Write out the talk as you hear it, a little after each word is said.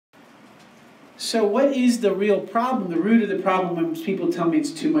So what is the real problem? The root of the problem when people tell me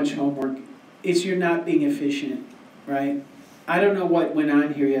it's too much homework is you're not being efficient, right? I don't know what went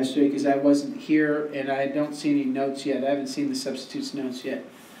on here yesterday because I wasn't here and I don't see any notes yet. I haven't seen the substitutes notes yet.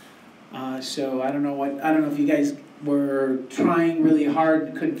 So I don't know if you guys were trying really hard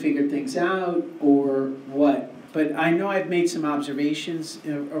and couldn't figure things out or what. But I know I've made some observations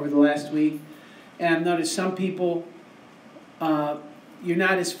over the last week, and I've noticed some people, you're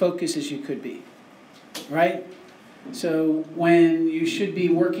not as focused as you could be, right? So when you should be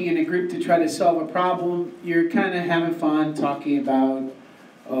working in a group to try to solve a problem, you're kind of having fun talking about,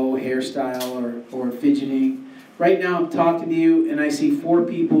 hairstyle or fidgeting. Right now I'm talking to you and I see 4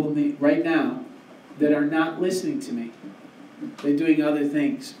 people right now that are not listening to me. They're doing other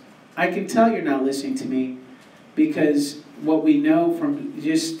things. I can tell you're not listening to me because what we know from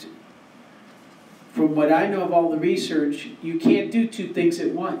what I know of all the research, you can't do 2 things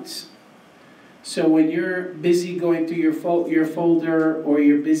at once. So when you're busy going through your folder, or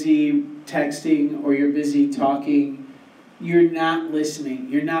you're busy texting, or you're busy talking, you're not listening.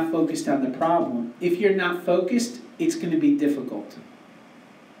 You're not focused on the problem. If you're not focused, it's going to be difficult.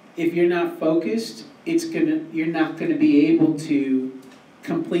 If you're not focused, you're not going to be able to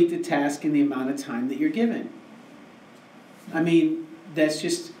complete the task in the amount of time that you're given. I mean,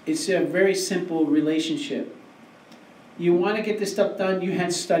 it's a very simple relationship. You want to get this stuff done, you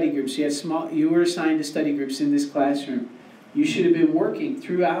had study groups. You were assigned to study groups in this classroom. You should have been working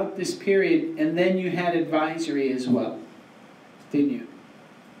throughout this period, and then you had advisory as well, didn't you?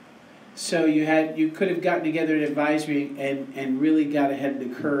 So you could have gotten together at advisory and really got ahead of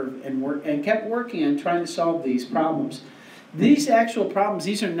the curve and kept working on trying to solve these problems. These actual problems,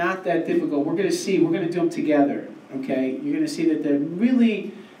 these are not that difficult. We're going to do them together, okay? You're going to see that they're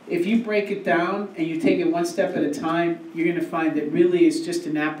really, if you break it down and you take it one step at a time, you're going to find that really it's just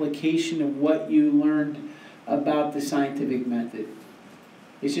an application of what you learned about the scientific method.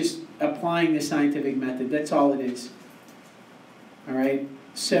 It's just applying the scientific method. That's all it is. All right?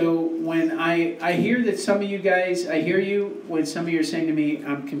 So when I hear that some of you guys, I hear you when some of you are saying to me,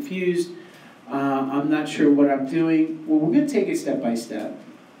 I'm confused, I'm not sure what I'm doing. Well, we're going to take it step by step.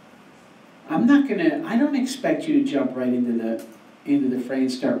 I don't expect you to jump right into the fray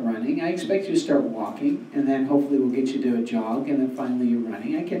and start running. I expect you to start walking, and then hopefully we'll get you to a jog, and then finally you're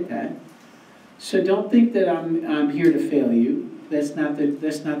running. I get that. So don't think that I'm here to fail you. That's not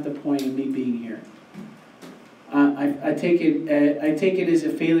the point of me being here. I take it as a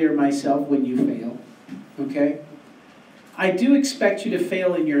failure myself when you fail. Okay? I do expect you to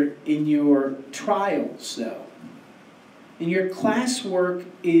fail in your trials, though. And your classwork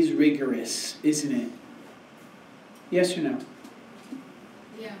is rigorous, isn't it? Yes or no?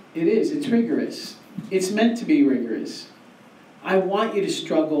 Yeah. It is. It's rigorous. It's meant to be rigorous. I want you to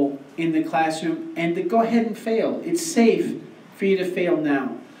struggle in the classroom and to go ahead and fail. It's safe for you to fail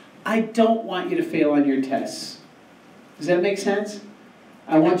now. I don't want you to fail on your tests. Does that make sense?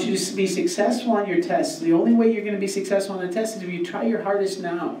 I want you to be successful on your tests. The only way you're going to be successful on the test is if you try your hardest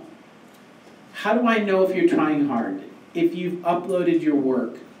now. How do I know if you're trying hard? If you've uploaded your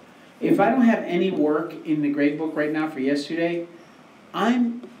work. If I don't have any work in the gradebook right now for yesterday,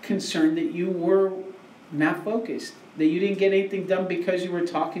 I'm concerned that you were not focused, that you didn't get anything done because you were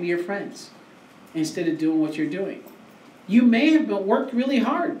talking to your friends instead of doing what you're doing. You may have worked really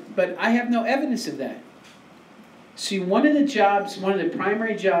hard, but I have no evidence of that. See, one of the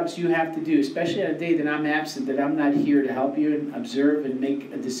primary jobs you have to do, especially on a day that I'm absent, that I'm not here to help you and observe and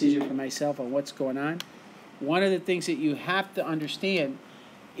make a decision for myself on what's going on, one of the things that you have to understand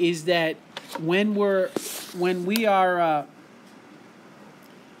is that when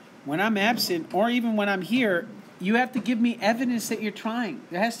I'm absent, or even when I'm here, you have to give me evidence that you're trying.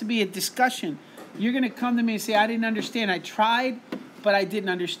 There has to be a discussion. You're going to come to me and say, I didn't understand. I tried, but I didn't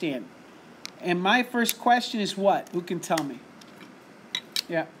understand. And my first question is what? Who can tell me?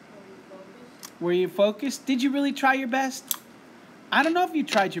 Yeah. Were you focused? Did you really try your best? I don't know if you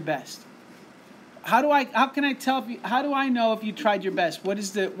tried your best. How do I know if you tried your best? What's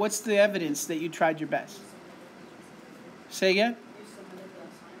the evidence that you tried your best? Say again?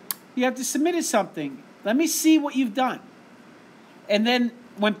 You have to submit something. Let me see what you've done. And then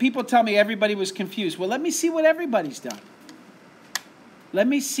when people tell me everybody was confused, well, let me see what everybody's done. Let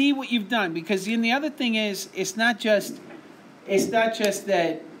me see what you've done. Because then the other thing is, it's not just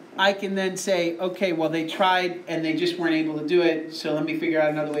that I can then say, okay, well, they tried and they just weren't able to do it, so let me figure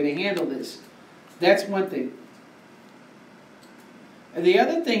out another way to handle this. That's one thing. And the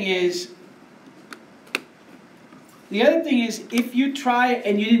other thing is, if you try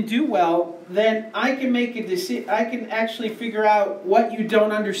and you didn't do well, then I can make a decision. I can actually figure out what you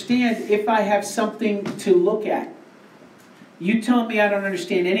don't understand if I have something to look at. You telling me I don't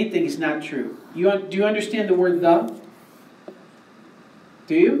understand anything is not true. Do you understand the word the?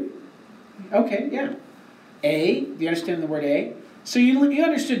 Do you? Okay, yeah. A, do you understand the word A? So you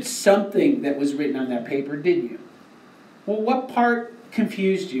understood something that was written on that paper, didn't you? Well, what part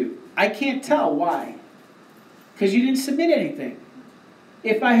confused you? I can't tell why. Because you didn't submit anything.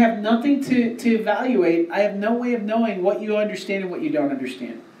 If I have nothing to evaluate, I have no way of knowing what you understand and what you don't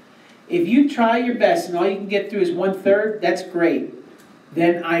understand. If you try your best and all you can get through is 1/3, that's great.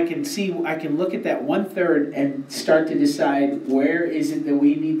 Then I can look at that 1/3 and start to decide where is it that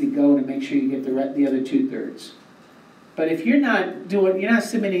we need to go to make sure you get the other 2/3. But if you're not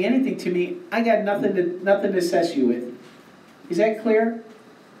submitting anything to me, I got nothing to assess you with. Is that clear?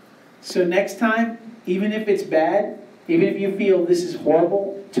 So next time, even if it's bad, even if you feel this is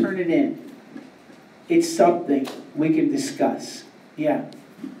horrible, turn it in. It's something we can discuss. Yeah.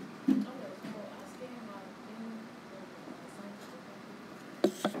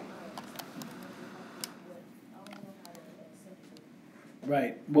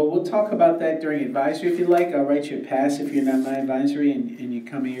 Right. Well, we'll talk about that during advisory if you'd like. I'll write you a pass if you're not my advisory, and you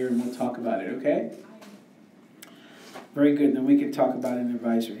come here and we'll talk about it, okay? Very good. Then we can talk about it in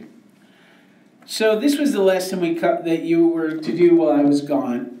advisory. So this was the lesson that you were to do while I was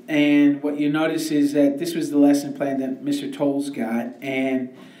gone. And what you notice is that this was the lesson plan that Mr. Tolles got. And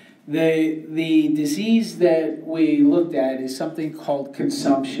the disease that we looked at is something called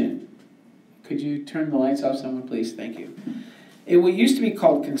consumption. Could you turn the lights off, someone, please? Thank you. It used to be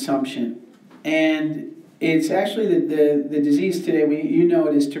called consumption. And it's actually the disease today, you know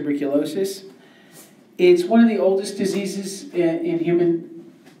it as tuberculosis. It's one of the oldest diseases in the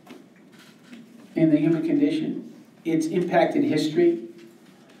human condition. It's impacted history.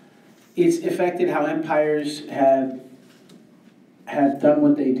 It's affected how empires have done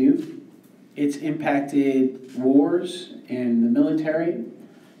what they do. It's impacted wars and the military.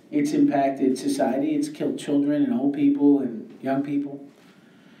 It's impacted society. It's killed children and old people and young people.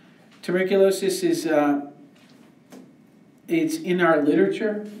 Tuberculosis is it's in our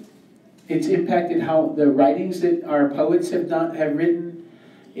literature. It's impacted how the writings that our poets have written.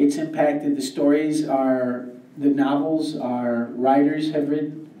 It's impacted the stories the novels our writers have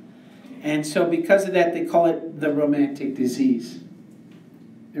written. And so because of that, they call it the romantic disease.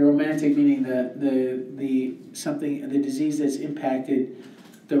 The romantic meaning the disease that's impacted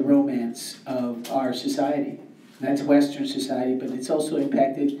the romance of our society. That's Western society, but it's also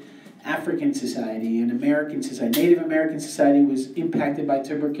impacted African society and American society. Native American society was impacted by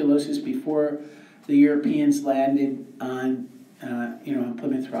tuberculosis before the Europeans landed on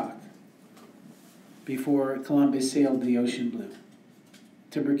Plymouth Rock, before Columbus sailed the ocean blue.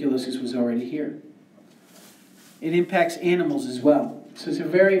 Tuberculosis was already here. It impacts animals as well. So it's a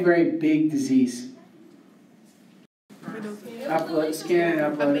very, very big disease. Scan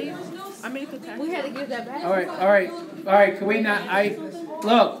and upload it. I made the tax. We had to give that back. All right. Can we not?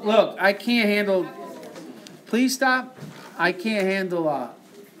 Look. I can't handle. Please stop. I can't handle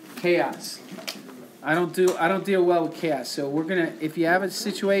chaos. I don't deal well with chaos. So we're gonna. If you have a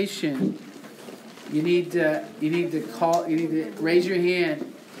situation, you need to raise your hand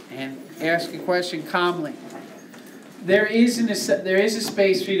and ask a question calmly. There is a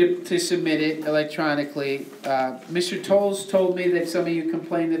space for you to submit it electronically. Mr. Tolles told me that some of you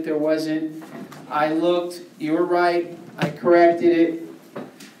complained that there wasn't. I looked. You were right. I corrected it.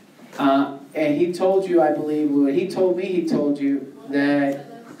 And he told you, I believe, what he told me, he told you that...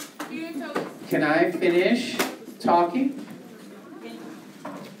 Can I finish talking?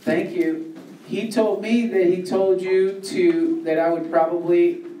 Thank you. He told me that he told you that I would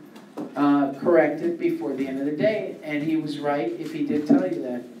probably... correct it before the end of the day, and he was right if he did tell you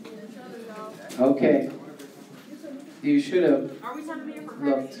that. Okay. You should have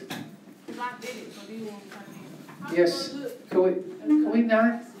looked. Yes. Can we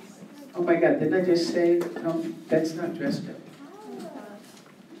not? Oh my God, didn't I just say, no, that's not dress code.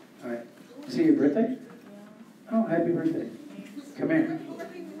 All right. Is it your birthday? Oh, happy birthday. Come here.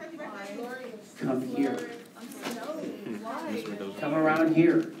 Come here. Come around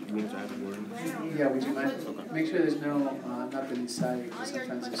here. Yeah, would you mind? Okay. Make sure there's nothing inside, because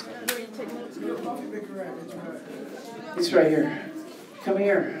sometimes there's stuff. It's right here. Come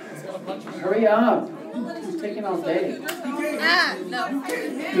here. Hurry up. It's taking all day. No.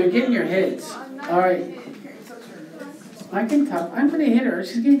 You're getting your hits. All right. I can talk. I'm going to hit her.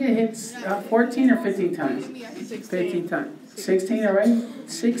 She's going to get hit 14 or 15 times. 15 times. 16 already?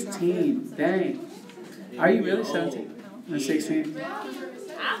 16. Dang. Are you really 17? 16?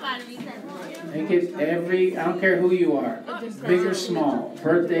 Make it I don't care who you are, big or small,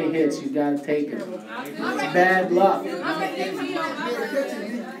 birthday hits, you gotta take it. It's bad luck.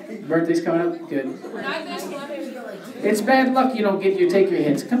 Birthday's coming up? Good. It's bad luck you don't take your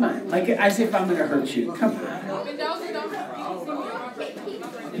hits. Come on. Like as if I'm gonna hurt you. Come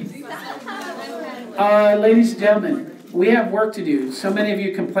on. Ladies and gentlemen, we have work to do. So many of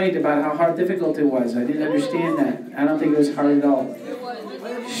you complained about how difficult it was. I didn't understand that. I don't think it was hard at all.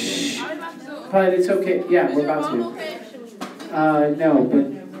 Shh. But it's okay. Yeah, we're about to. No,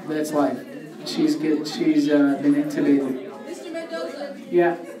 but that's life. She's been intubated.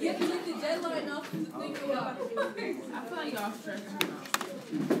 Yeah.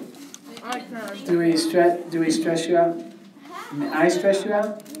 Do we stress you out? I stress you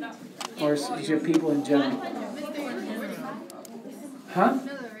out? Or is your people in general? Huh?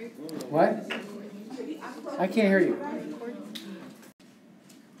 What? I can't hear you.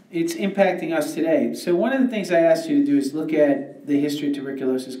 It's impacting us today. So one of the things I asked you to do is look at the history of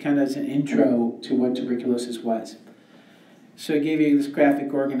tuberculosis, kind of as an intro to what tuberculosis was. So I gave you this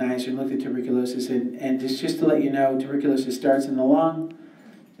graphic organizer, looked at tuberculosis, and just to let you know, tuberculosis starts in the lung,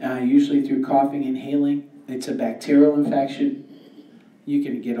 usually through coughing, inhaling. It's a bacterial infection. You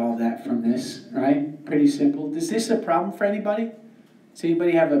can get all that from this, right? Pretty simple. Is this a problem for anybody? Does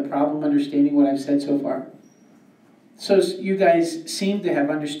anybody have a problem understanding what I've said so far? So you guys seem to have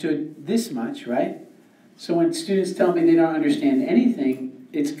understood this much, right? So when students tell me they don't understand anything,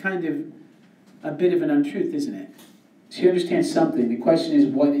 it's kind of a bit of an untruth, isn't it? So you understand something. The question is,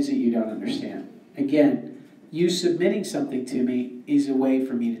 what is it you don't understand? Again, you submitting something to me is a way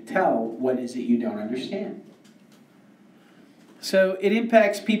for me to tell what is it you don't understand. So it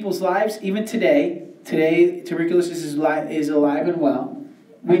impacts people's lives, even today. Today, tuberculosis is alive and well.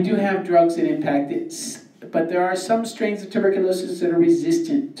 We do have drugs that impact it, but there are some strains of tuberculosis that are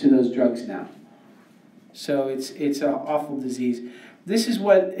resistant to those drugs now. So it's an awful disease. This is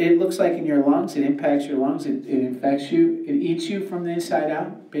what it looks like in your lungs. It impacts your lungs. It infects you. It eats you from the inside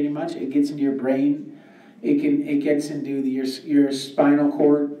out, pretty much. It gets into your brain. It gets into your spinal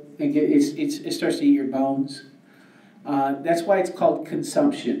cord. It starts to eat your bones. That's why it's called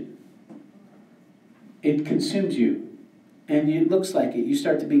consumption. It consumes you, and it looks like it. You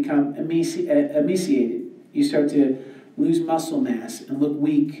start to become emaciated. You start to lose muscle mass and look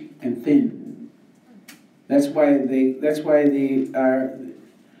weak and thin. That's why the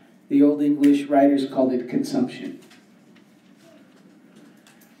old English writers called it consumption.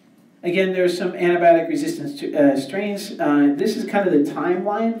 Again, there's some antibiotic resistant strains. This is kind of the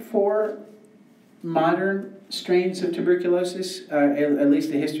timeline for modern strains of tuberculosis, at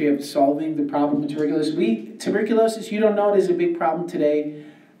least the history of solving the problem of tuberculosis. Tuberculosis, you don't know it is a big problem today.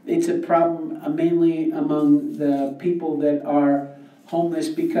 It's a problem mainly among the people that are homeless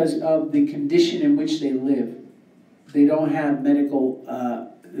because of the condition in which they live. They don't have medical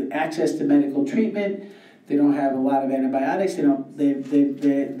access to medical treatment. They don't have a lot of antibiotics.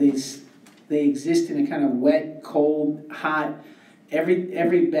 They exist in a kind of wet, cold, hot.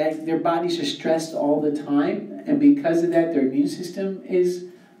 Their bodies are stressed all the time, and because of that, their immune system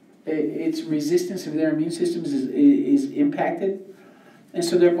its resistance of their immune systems is impacted, and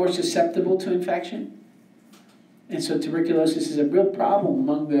so they're more susceptible to infection. And so tuberculosis is a real problem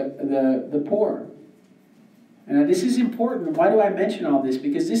among the poor. And this is important. Why do I mention all this?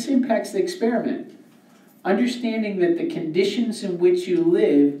 Because this impacts the experiment. Understanding that the conditions in which you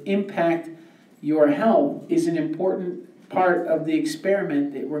live impact your health is an important part of the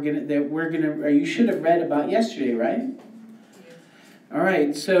experiment that you should have read about yesterday, right? All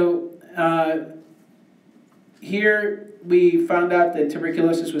right. So here we found out that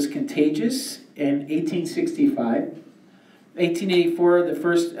tuberculosis was contagious in 1865. 1884,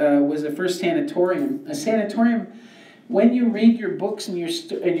 was the first sanatorium. A sanatorium, when you read your books and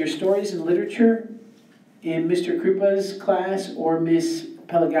your stories and literature in Mr. Krupa's class or Miss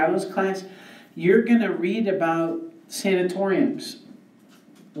Pelagano's class, you're going to read about sanatoriums.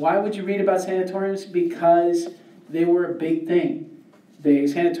 Why would you read about sanatoriums? Because they were a big thing. The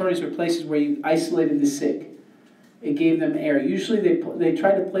sanatoriums were places where you isolated the sick. It gave them air. Usually they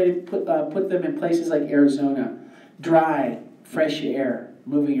try to put them in places like Arizona. Dry, fresh air,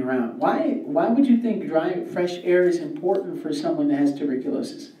 moving around. Why would you think dry, fresh air is important for someone that has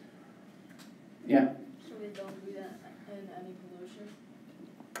tuberculosis? Yeah. So we don't do that in any pollution?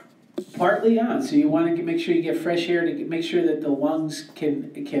 Partly, yeah. So you want to make sure you get fresh air to make sure that the lungs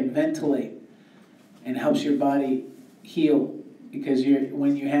can ventilate and helps your body heal. Because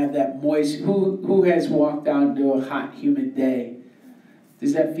when you have that moist, who has walked out into a hot, humid day?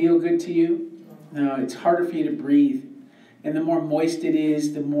 Does that feel good to you? No, it's harder for you to breathe. And the more moist it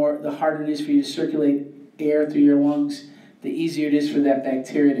is, the harder it is for you to circulate air through your lungs, the easier it is for that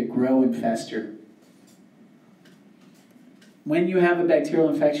bacteria to grow and fester. When you have a bacterial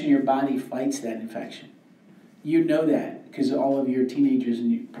infection, your body fights that infection. You know that because all of your teenagers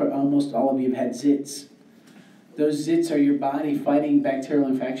and almost all of you have had zits. Those zits are your body fighting bacterial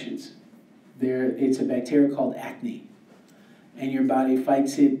infections. It's a bacteria called acne. And your body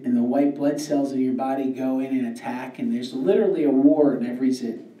fights it, and the white blood cells of your body go in and attack, and there's literally a war in every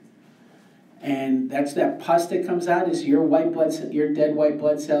zit. And that's that pus that comes out is your dead white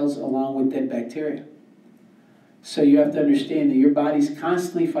blood cells along with dead bacteria. So you have to understand that your body's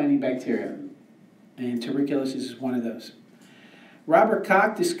constantly fighting bacteria, and tuberculosis is one of those. Robert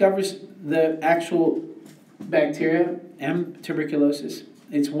Koch discovers the actual bacteria, M. tuberculosis.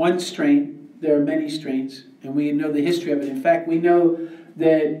 It's one strain. There are many strains, and we know the history of it. In fact, we know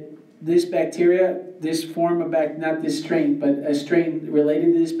that this bacteria, this form of not this strain, but a strain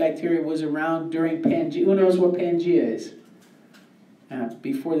related to this bacteria was around during Pangea. Who knows what Pangea is?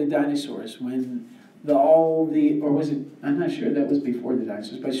 Before the dinosaurs, when or was it, I'm not sure that was before the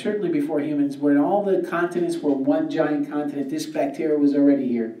dinosaurs, but certainly before humans, when all the continents were one giant continent, this bacteria was already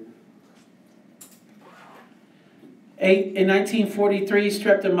here. In 1943,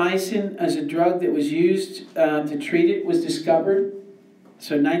 streptomycin as a drug that was used to treat it was discovered.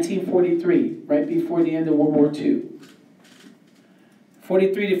 So 1943, right before the end of World War II.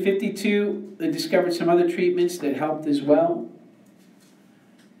 43 to 52, they discovered some other treatments that helped as well.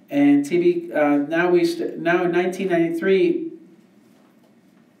 And TB, now in 1993,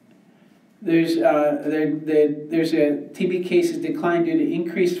 there's a TB cases declined due to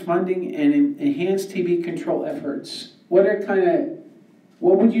increased funding and enhanced TB control efforts. What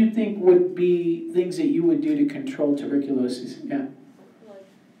would you think would be things that you would do to control tuberculosis? Yeah. Like,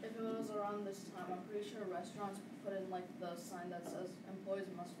 if it was around this time, I'm pretty sure restaurants put in like the sign that says employees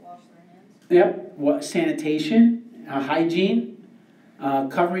must wash their hands. Yep. What sanitation, hygiene,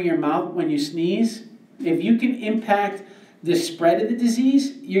 covering your mouth when you sneeze. If you can impact the spread of the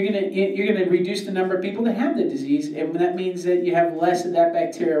disease, you're gonna reduce the number of people that have the disease, and that means that you have less of that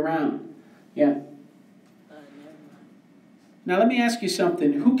bacteria around. Yeah. Now let me ask you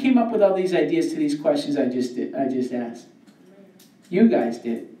something. Who came up with all these ideas to these questions I just asked? You guys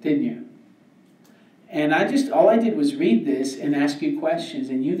did, didn't you? And all I did was read this and ask you questions,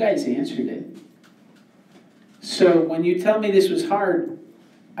 and you guys answered it. So when you tell me this was hard,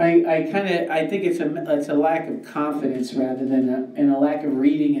 I think it's a lack of confidence rather than a lack of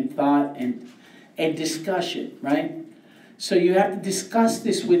reading and thought and discussion, right? So you have to discuss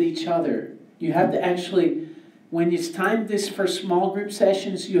this with each other. You have to actually, when it's time for small group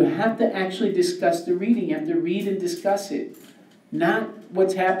sessions, you have to actually discuss the reading. You have to read and discuss it. Not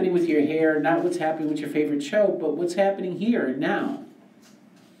what's happening with your hair, not what's happening with your favorite show, but what's happening here and now.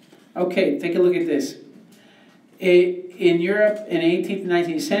 Okay, take a look at this. In Europe in 18th and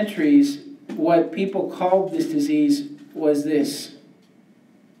 19th centuries, what people called this disease was this.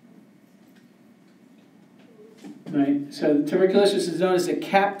 Right? So tuberculosis is known as the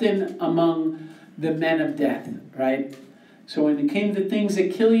captain among the men of death, right? So when it came to things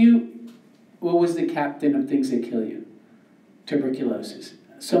that kill you, what was the captain of things that kill you? Tuberculosis.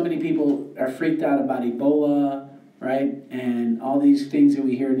 So many people are freaked out about Ebola, right? And all these things that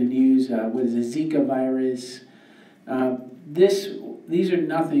we hear in the news, what is the Zika virus? These are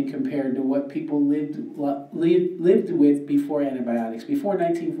nothing compared to what people lived with before antibiotics, before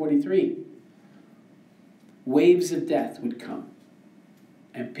 1943. Waves of death would come,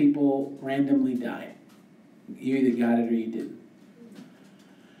 and people randomly died. You either got it or you didn't.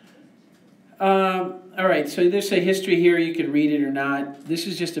 All right, so there's a history here. You can read it or not. This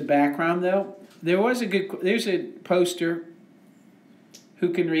is just a background, though. There's a poster. Who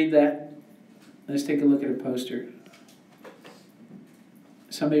can read that? Let's take a look at a poster.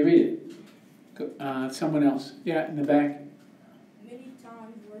 Somebody read it. Someone else. Yeah, in the back. Many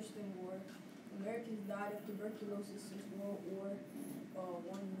times worse than war. Americans died of tuberculosis since World War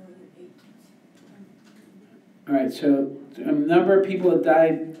 1,008,000. All right, so a number of people have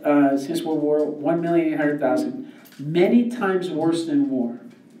died since World War 1,800,000. Many times worse than war.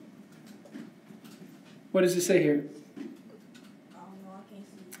 What does it say here? I don't know, I can't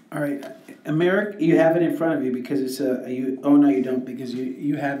see. All right, America, you have it in front of you because it's oh no you don't, because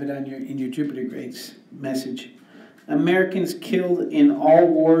you have it on in your Jupiter grades message. Americans killed in all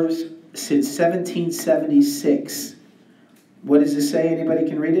wars since 1776. What does it say? Anybody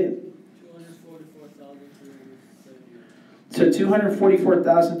can read it? 244,357. So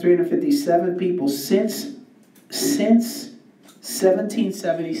 244,357 people since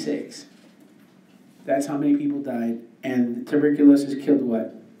 1776. That's how many people died And tuberculosis killed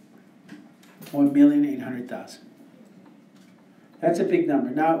what? 1,800,000. That's a big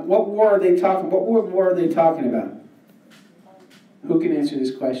number. Now, what war are they talking? What world war are they talking about? Who can answer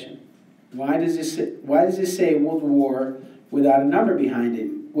this question? Why does this say World War without a number behind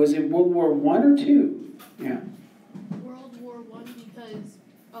it? Was it World War I or II? Yeah. World War I because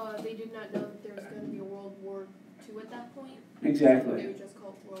they did not know that there was going to be a World War II at that point. Exactly. They would just call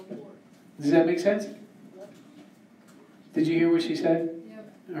it World War. Does that make sense? Did you hear what she said?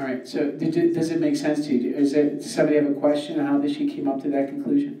 Yep. All right. So does it make sense to you? Does somebody have a question on how she came up to that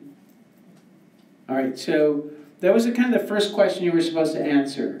conclusion? All right. So that was kind of the first question you were supposed to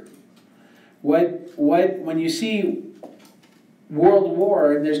answer. When you see World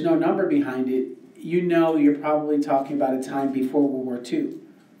War and there's no number behind it, you know you're probably talking about a time before World War II.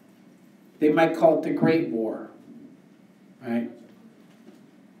 They might call it the Great War, right?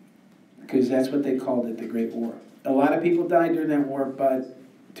 Because that's what they called it, the Great War. A lot of people died during that war, but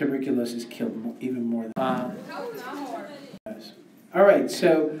tuberculosis killed even more than that. All right,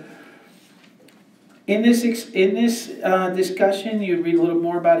 so in this discussion, you read a little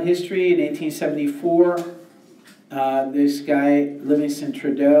more about history. In 1874, this guy, Livingston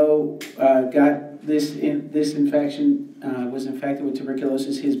Trudeau, got this infection, was infected with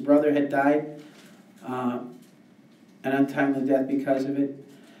tuberculosis. His brother had died, an untimely death because of it.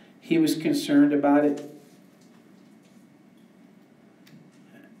 He was concerned about it.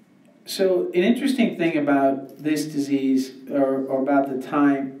 So an interesting thing about this disease, or about the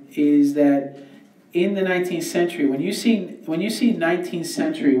time, is that in the 19th century, when you see 19th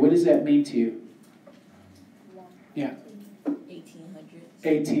century, what does that mean to you? Yeah. 1800s.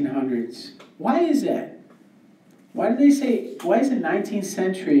 1800s. Why is that? Why is the 19th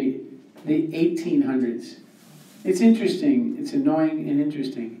century the 1800s? It's interesting. It's annoying and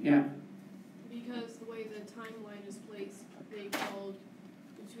interesting. Yeah. Because the way the timeline is placed, they called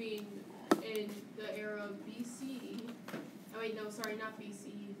between in the era of BCE. Oh wait, no, sorry, not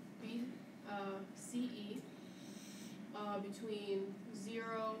BCE. CE. Between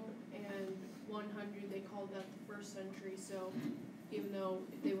 0 and 100, they called that the first century. So even though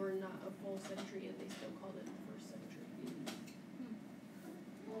they were not a full century yet, they still called it the first century.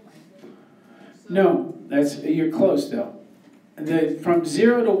 So, No, you're close though. From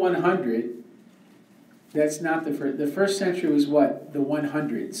 0 to 100, that's not the first. The first century was what? The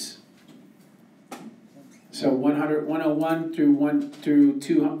 100s. So 100, 101 through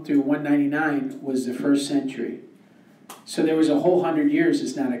 199 was the first century. So there was a whole 100 years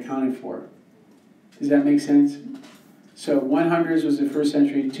that's not accounted for. Does that make sense? So 100s was the first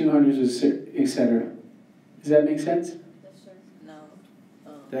century, 200s was etc. Does that make sense? Yes, sir. No.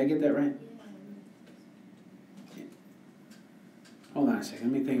 Did I get that right? Hold on a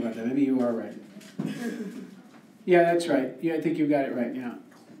second. Let me think about that. Maybe you are right. Yeah, that's right. Yeah, I think you got it right. Yeah.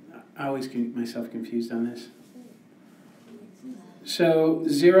 I always get myself confused on this. So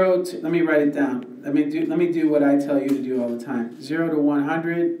 0 to, let me write it down. Let me do what I tell you to do all the time. 0 to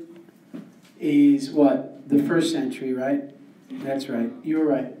 100 is what? The first century, right? That's right. You were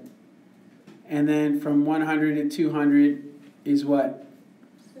right. And then from 100 to 200 is what?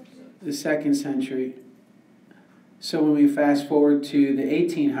 The second century. So when we fast forward to the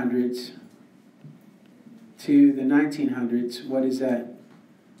 1800s to the 1900s, what is that?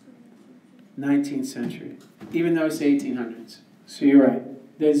 19th century, even though it's the 1800s. So you're right.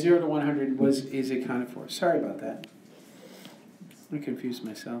 The 0 to 100 is accounted for. Sorry about that. I confused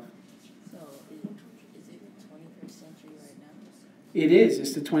myself. So is it 21st century right now? It is.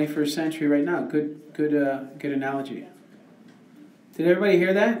 It's the 21st century right now. Good analogy. Did everybody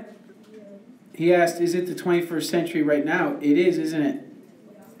hear that? He asked, "Is it the 21st century right now?" It is, isn't it?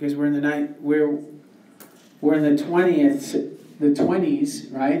 Because we're in the 20s,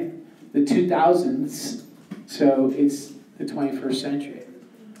 right? The 2000s, so it's the 21st century.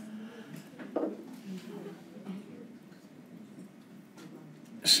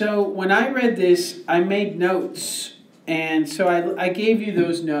 So when I read this, I made notes, and so I gave you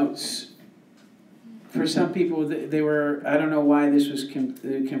those notes. For some people, they were, I don't know why this was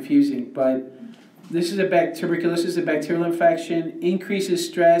confusing, but this is tuberculosis is a bacterial infection. Increases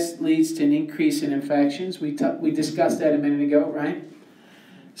stress leads to an increase in infections. We discussed that a minute ago, right?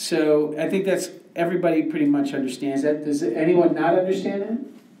 So I think everybody pretty much understands that. Does anyone not understand that?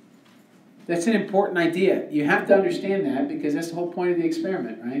 That's an important idea. You have to understand that because that's the whole point of the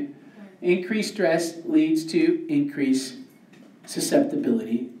experiment, right? Increased stress leads to increased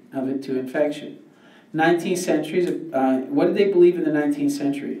susceptibility of it to infection. 19th century, what did they believe in the 19th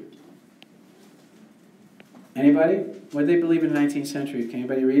century? Anybody? What did they believe in the 19th century? Can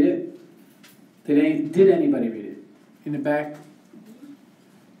anybody read it? Did anybody read it? In the back?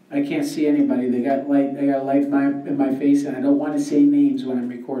 I can't see anybody. They got light in my face, and I don't want to say names when I'm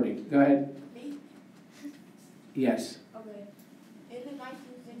recording. Go ahead. Me? Yes. Okay. In the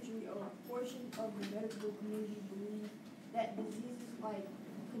 19th century, a portion of the medical community believed that diseases like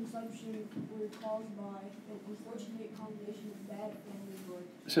consumption were caused by an unfortunate combination of bad family blood.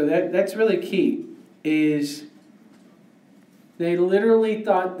 So that's really key, is they literally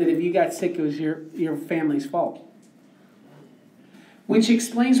thought that if you got sick, it was your family's fault. Which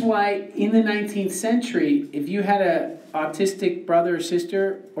explains why in the 19th century, if you had an autistic brother or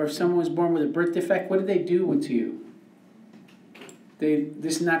sister, or if someone was born with a birth defect, what did they do to you?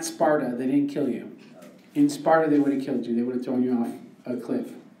 This is not Sparta, they didn't kill you. In Sparta, they would have killed you. They would have thrown you off a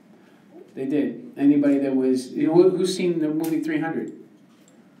cliff. They did. Anybody that was, who's seen the movie 300?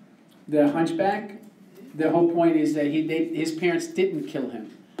 The Hunchback? The whole point is that his parents didn't kill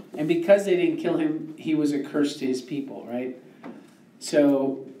him. And because they didn't kill him, he was a curse to his people, right?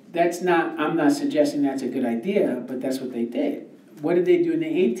 So I'm not suggesting that's a good idea, but that's what they did. What did they do in the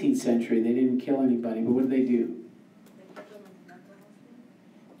 18th century? They didn't kill anybody, but what did they do?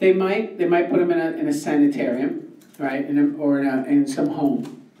 They might put them in a sanitarium, right, in some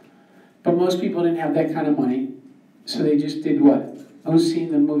home. But most people didn't have that kind of money, so they just did what? Who's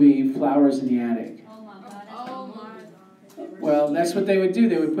seen the movie Flowers in the Attic? Oh my god. Oh my god. Well, that's what they would do.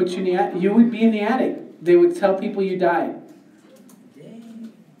 They would put you in the attic. You would be in the attic. They would tell people you died.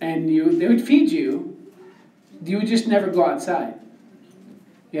 And they would feed you. You would just never go outside.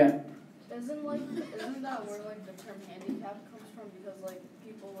 Yeah. Isn't that where like the term handicap comes from? Because like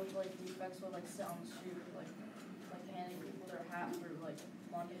people with like defects would like sit on the street like handing people their hat for like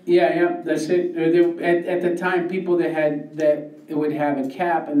money. Yeah, that's it. At the time, people that would have a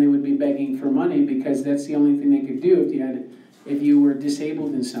cap and they would be begging for money because that's the only thing they could do if you were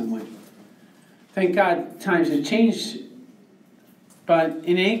disabled in some way. Thank God times have changed. But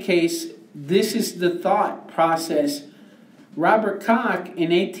in any case, this is the thought process. Robert Koch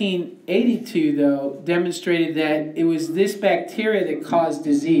in 1882, though, demonstrated that it was this bacteria that caused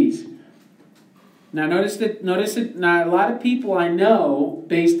disease. Now notice that now a lot of people I know,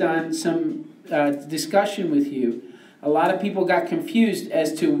 based on some discussion with you, a lot of people got confused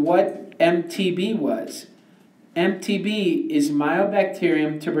as to what MTB was. MTB is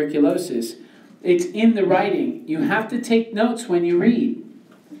Mycobacterium tuberculosis. It's in the writing. You have to take notes when you read.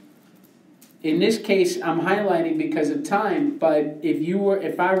 In this case, I'm highlighting because of time, but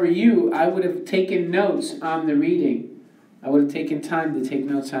if I were you, I would have taken notes on the reading. I would have taken time to take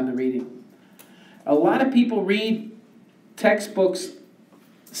notes on the reading. A lot of people read textbooks,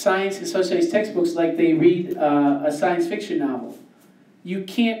 science and social studies textbooks, like they read a science fiction novel. You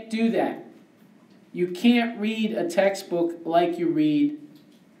can't do that. You can't read a textbook like you read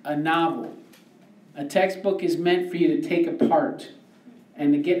a novel. A textbook is meant for you to take apart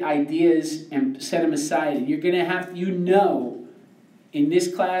and to get ideas and set them aside. And you're going to have, in this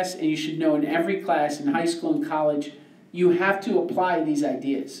class, and you should know in every class, in high school and college, you have to apply these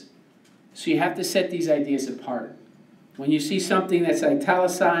ideas. So you have to set these ideas apart. When you see something that's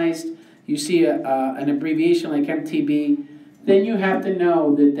italicized, you see an abbreviation like MTB, then you have to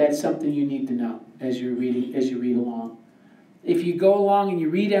know that that's something you need to know as you read along. If you go along and you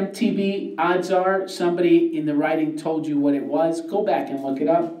read MTB, odds are somebody in the writing told you what it was. Go back and look it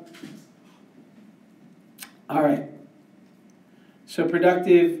up. All right. So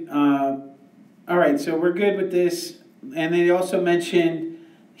productive. All right, so we're good with this. And they also mentioned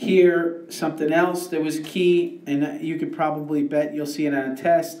here something else that was key, and you could probably bet you'll see it on a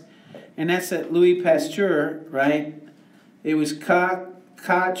test. And that's that Louis Pasteur, right? It was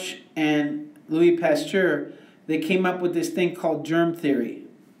Koch and Louis Pasteur. They came up with this thing called germ theory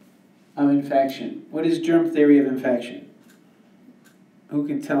of infection. What is germ theory of infection? Who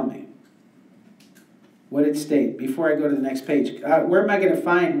can tell me? What it state? Before I go to the next page, where am I going to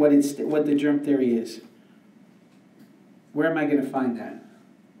find what the germ theory is? Where am I going to find that?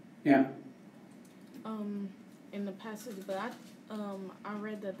 Yeah. In the passage, but I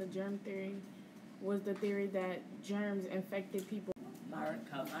read that the germ theory was the theory that germs infected people.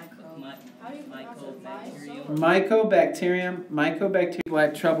 Mycobacterium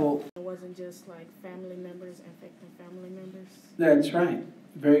had trouble. It wasn't just like family members infecting family members. That's right.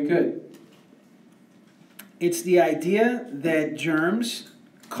 Very good. It's the idea that germs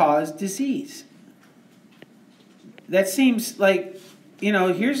cause disease. That seems like,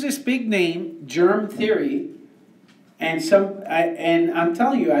 here's this big name, germ theory, and I'm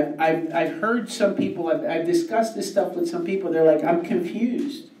telling you, I've heard some people, I've discussed this stuff with some people, they're like, I'm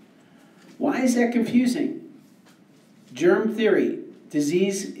confused. Why is that confusing? Germ theory,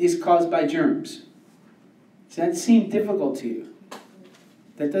 disease is caused by germs. Does that seem difficult to you?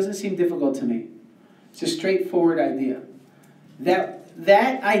 That doesn't seem difficult to me. It's a straightforward idea.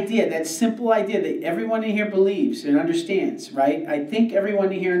 That idea, that simple idea that everyone in here believes and understands, right? I think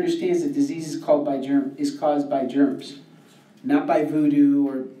everyone in here understands that disease is caused by germs, not by voodoo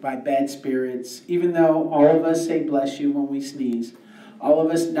or by bad spirits. Even though all of us say bless you when we sneeze, all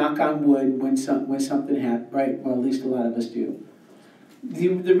of us knock on wood when something happens, right? Well, at least a lot of us do.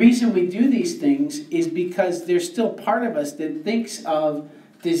 The reason we do these things is because there's still part of us that thinks of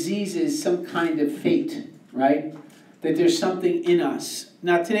disease as some kind of fate, right? That there's something in us.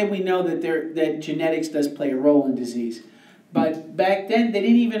 Now today we know that genetics does play a role in disease. But back then they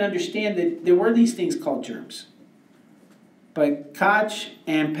didn't even understand that there were these things called germs. But Koch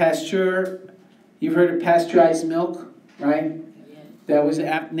and Pasteur, you've heard of pasteurized milk, right? Yeah. That was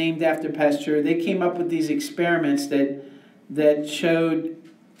named after Pasteur. They came up with these experiments that showed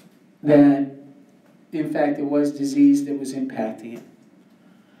that, in fact, it was disease that was impacting it.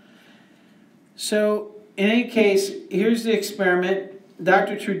 So, in any case, here's the experiment.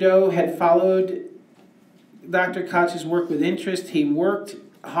 Dr. Trudeau had followed Dr. Koch's work with interest. He worked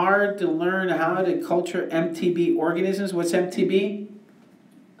hard to learn how to culture MTB organisms. What's MTB?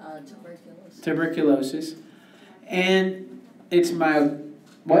 Tuberculosis. Tuberculosis. And it's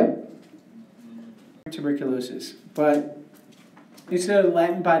what? Tuberculosis. But it's a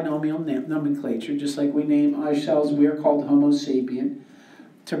Latin binomial nomenclature, just like we name ourselves. We are called Homo sapien.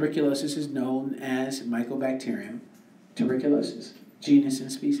 Tuberculosis is known as Mycobacterium tuberculosis, genus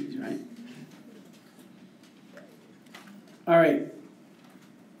and species, right? All right.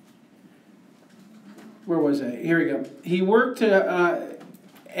 Where was I? Here we go. He worked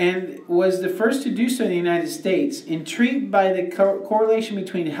and was the first to do so in the United States, intrigued by the correlation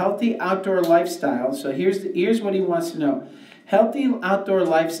between healthy outdoor lifestyle. So here's what he wants to know. Healthy outdoor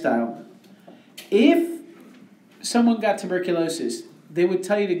lifestyle. If someone got tuberculosis, they would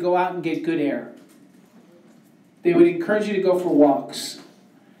tell you to go out and get good air. They would encourage you to go for walks.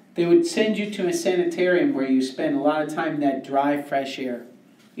 They would send you to a sanitarium where you spend a lot of time in that dry, fresh air.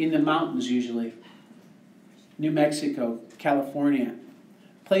 In the mountains, usually. New Mexico, California.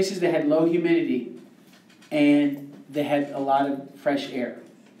 Places that had low humidity and they had a lot of fresh air.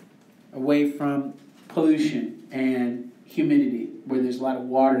 Away from pollution and humidity, where there's a lot of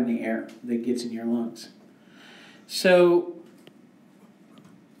water in the air that gets in your lungs. So,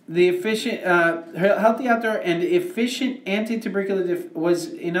 the efficient, healthy outdoor and efficient anti-tubercular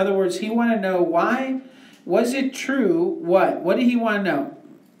was, in other words, he wanted to know why, was it true, what? What did he want to know?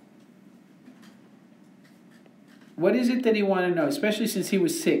 What is it that he wanted to know? Especially since he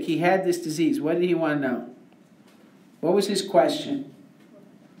was sick. He had this disease. What did he want to know? What was his question?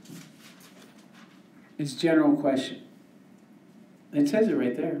 His general question. It says it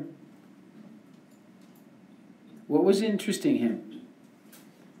right there. What was interesting him?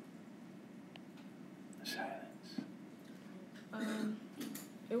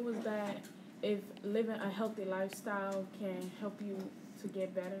 It was that if living a healthy lifestyle can help you to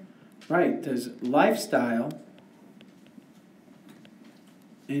get better. Right, there's lifestyle,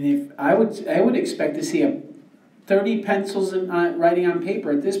 and if I would expect to see 30 pencils writing on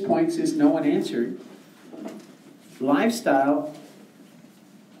paper at this point, since no one answered. Lifestyle,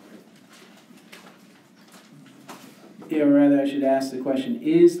 or rather I should ask the question,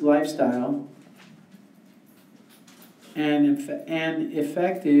 is lifestyle and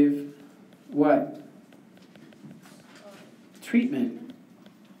effective what? Treatment.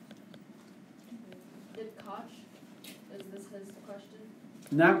 Did Koch, is this his question?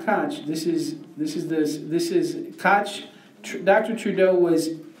 Not Koch. This is Koch. Dr. Trudeau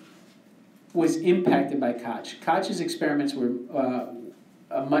was impacted by Koch. Koch's experiments were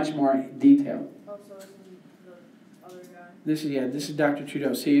much more detailed. Oh, so this is the other guy. This is Dr.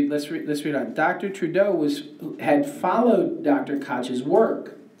 Trudeau. See, let's read on. Dr. Trudeau had followed Dr. Koch's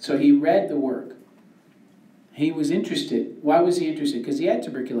work, so he read the work. He was interested. Why was he interested? Because he had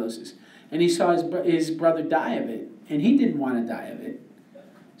tuberculosis, and he saw his brother die of it, and he didn't want to die of it.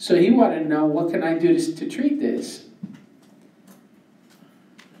 So he wanted to know, what can I do to treat this?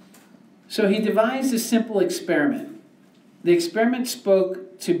 So he devised a simple experiment. The experiment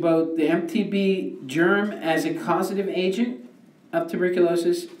spoke to both the MTB germ as a causative agent of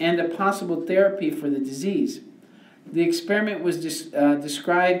tuberculosis and a possible therapy for the disease. The experiment was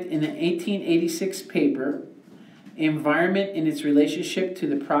described in an 1886 paper, Environment in its Relationship to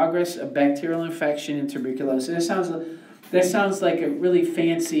the Progress of Bacterial Infection in Tuberculosis. That sounds like a really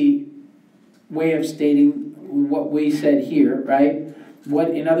fancy way of stating what we said here, right?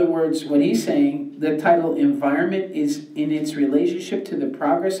 In other words, what he's saying, the title environment is in its relationship to the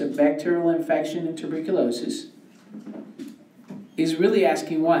progress of bacterial infection and tuberculosis, is really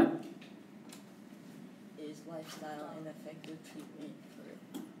asking what? Is lifestyle an effective treatment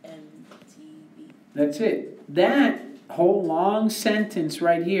for MTB? That's it. That whole long sentence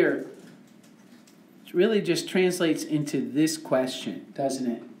right here really just translates into this question, doesn't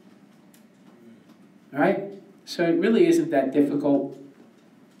it? All right? So it really isn't that difficult.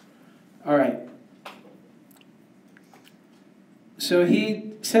 All right. So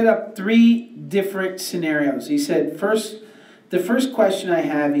he set up 3 different scenarios. He said, the first question I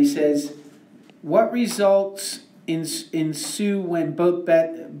have, he says, what results ensue when both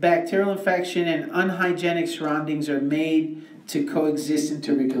bacterial infection and unhygienic surroundings are made to coexist in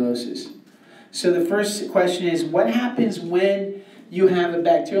tuberculosis? So the first question is, what happens when you have a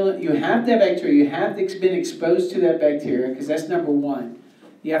bacterial, you have been exposed to that bacteria, because that's number 1.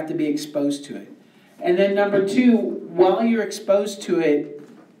 You have to be exposed to it. And then number 2, while you're exposed to it,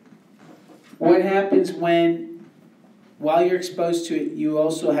 what happens when, while you're exposed to it, you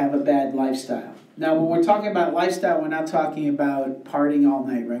also have a bad lifestyle? Now, when we're talking about lifestyle, we're not talking about partying all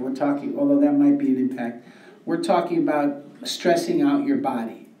night, right? We're talking, although that might be an impact, we're talking about stressing out your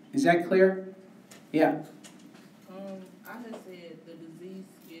body. Is that clear? Yeah. I just said the disease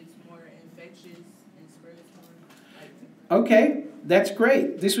gets more infectious and spreads more. Okay, that's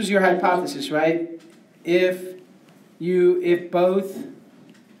great. This was your hypothesis, right? If both,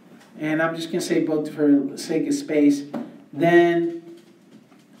 and I'm just going to say both for the sake of space, then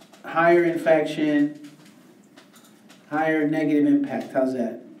higher infection, higher negative impact. How's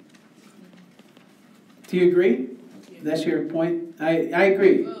that? Do you agree? That's your point? I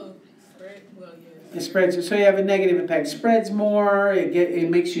agree. It spreads, so you have a negative impact. Spreads more, it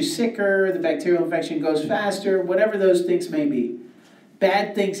makes you sicker, the bacterial infection goes faster, whatever those things may be.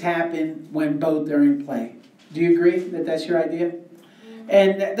 Bad things happen when both are in play. Do you agree that that's your idea?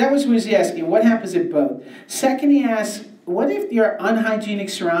 And that was what he was asking, what happens if both? Second, he asks, what if your unhygienic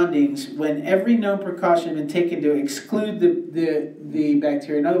surroundings, when every known precaution has been taken to exclude the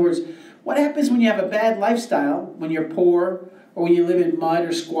bacteria? In other words, what happens when you have a bad lifestyle, when you're poor, or when you live in mud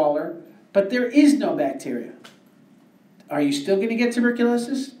or squalor, but there is no bacteria? Are you still going to get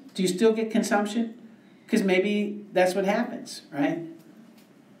tuberculosis? Do you still get consumption? Because maybe that's what happens, right?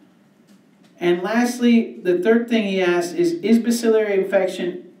 And lastly, the third thing he asks is bacillary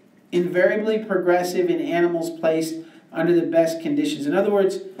infection invariably progressive in animals placed under the best conditions? In other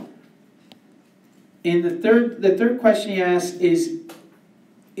words, in the third question he asks is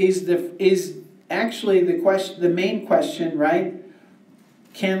actually the main question, right?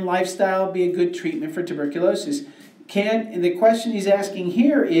 Can lifestyle be a good treatment for tuberculosis? The question he's asking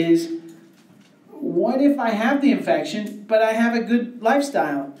here is, what if I have the infection, but I have a good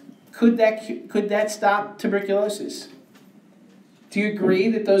lifestyle? Could that stop tuberculosis? Do you agree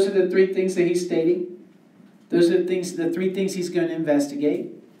that those are the 3 things that he's stating? Those are the 3 things he's going to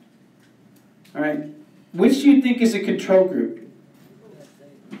investigate. All right. Which do you think is a control group?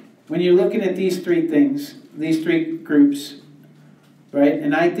 When you're looking at these 3 things, these 3 groups, right?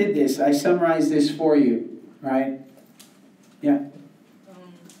 And I did this. I summarized this for you, right? Yeah.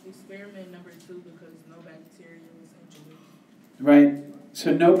 Experiment number 2, because no bacteria was introduced. Right.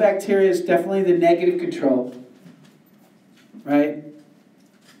 So no bacteria is definitely the negative control, right?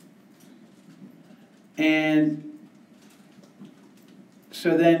 And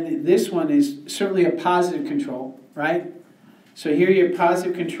so then this one is certainly a positive control, right? So here you have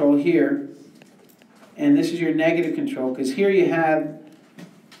positive control here, and this is your negative control, because here you have,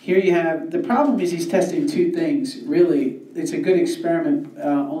 the problem is he's testing 2 things, really. It's a good experiment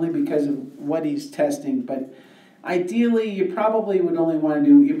only because of what he's testing, but ideally you probably would only want to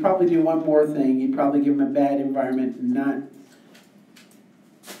do, you'd probably do one more thing. You'd probably give him a bad environment and not,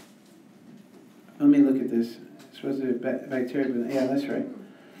 let me look at this. It's supposed to be bacteria, but yeah, that's right.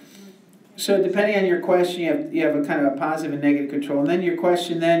 So depending on your question, you have a kind of a positive and negative control. And then your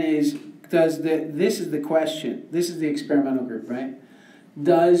question then is, this is the question. This is the experimental group, right?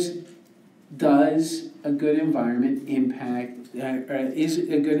 Does a good environment impact, is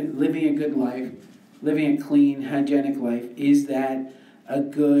living a good life, living a clean, hygienic life, is that a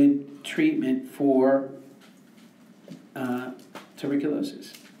good treatment for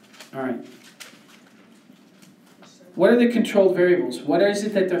tuberculosis? All right. What are the controlled variables? What is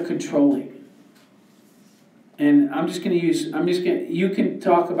it that they're controlling? And you can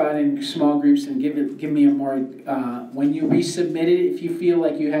talk about it in small groups and give me a more, when you resubmit it, if you feel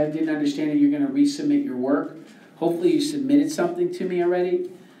like you didn't understand it, you're going to resubmit your work. Hopefully you submitted something to me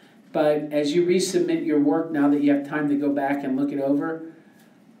already. But as you resubmit your work, now that you have time to go back and look it over,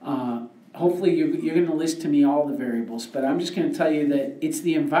 Hopefully you're going to list to me all the variables, but I'm just going to tell you that it's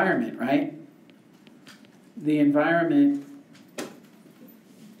the environment, right? The environment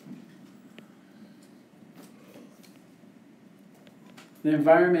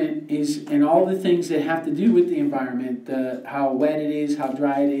is, and all the things that have to do with the environment, how wet it is, how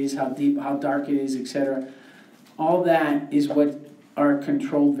dry it is, how deep, how dark it is, etc. All that is what are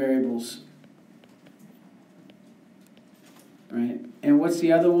controlled variables. Right? And what's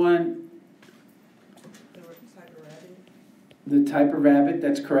the other one? Type of rabbit The type of rabbit,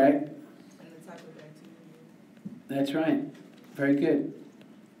 that's correct. and the type of bacteria. That's right. Very good.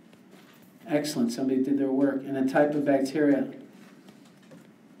 Excellent. Somebody did their work. And the type of bacteria.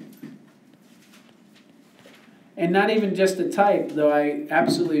 And not even just the type, though I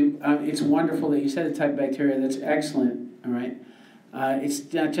absolutely, it's wonderful that you said the type of bacteria. That's excellent. All right.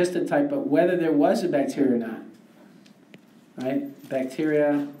 It's not just the type, but whether there was a bacteria or not. Right?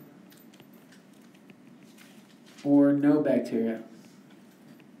 Bacteria or no bacteria.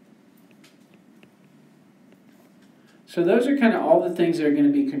 So those are kind of all the things that are going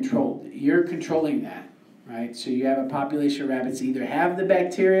to be controlled. You're controlling that, right? So you have a population of rabbits either have the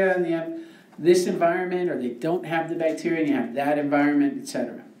bacteria and they have this environment, or they don't have the bacteria and you have that environment,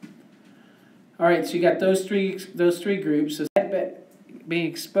 etc. All right, so you got those three groups. So being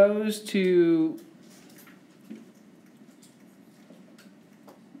exposed to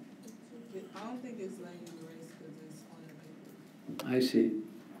I don't think it's letting you erase because it's on the paper. I see.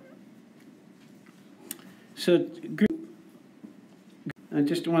 So, I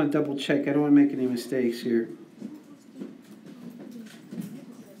just want to double check. I don't want to make any mistakes here.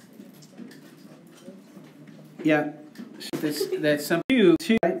 Yeah. So that's some two.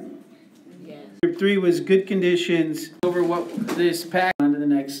 Right? Yes. Group 3 was good conditions. Over what this pack on to the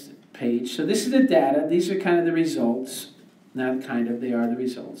next page. So this is the data. These are kind of the results. Not kind of. They are the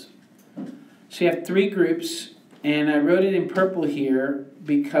results. So you have 3 groups, and I wrote it in purple here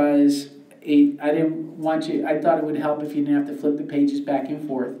because I didn't want you. I thought it would help if you didn't have to flip the pages back and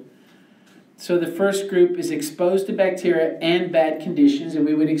forth. So the first group is exposed to bacteria and bad conditions, and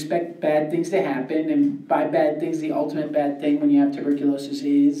we would expect bad things to happen. And by bad things, the ultimate bad thing when you have tuberculosis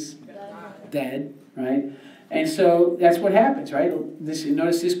is dead, right? And so that's what happens, right?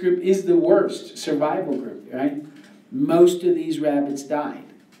 Notice this group is the worst survival group, right? Most of these rabbits died.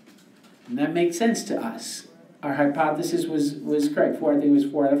 And that makes sense to us. Our hypothesis was correct. I think it was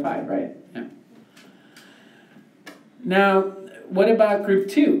 4 out of 5, right? Yeah. Now, what about group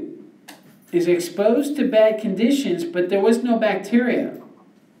 2? Is exposed to bad conditions, but there was no bacteria.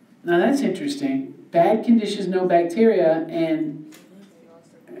 Now that's interesting. Bad conditions, no bacteria, and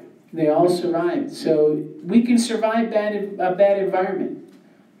they all survived. So we can survive a bad environment.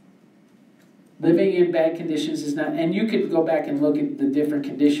 Living in bad conditions is not, and you could go back and look at the different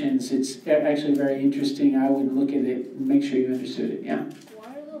conditions. It's actually very interesting. I would look at it and make sure you understood it. Yeah.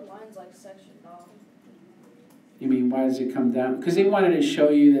 Why are the lines like sectioned off? You mean, why does it come down? Because they wanted to show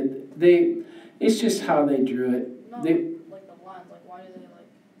you that it's just how they drew it. No, They, like the lines, like why do they like,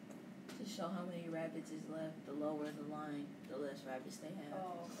 To show how many rabbits is left, the lower the line, the less rabbits they have.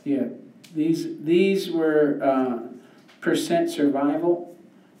 oh, yeah, these were percent survival.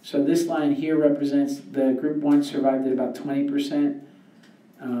 So this line here represents the group 1 survived at about 20%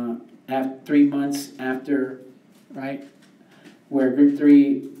 after 3 months after, right? Where group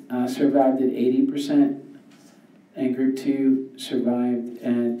 3 survived at 80%. And group 2 survived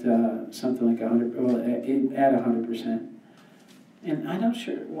at something like 100, well, at 100%. And I'm not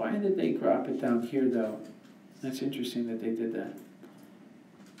sure, why did they drop it down here though? That's interesting that they did that.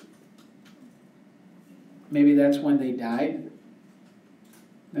 Maybe that's when they died?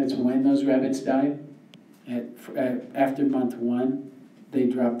 That's when those rabbits died? After month 1, they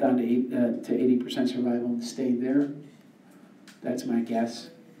dropped down to 80% survival and stayed there? That's my guess.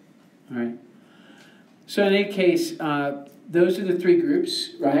 All right. So in any case, those are the 3 groups,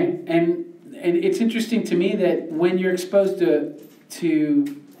 right? And it's interesting to me that when you're exposed to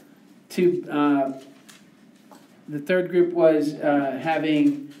the third group was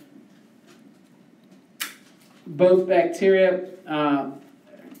having both bacteria.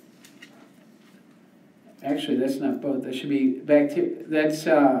 Actually, that's not both. That should be bacteria. That's It's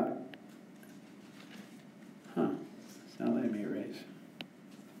not letting me erase.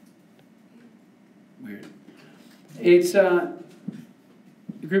 Weird. It's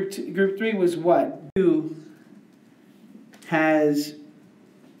group 3 was what? 2 has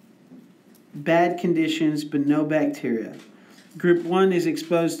bad conditions but no bacteria. Group 1 is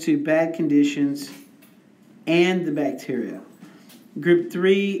exposed to bad conditions and the bacteria. Group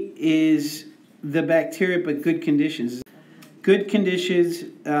 3 is the bacteria but good conditions. good conditions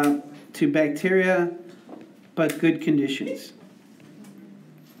to bacteria, but good conditions.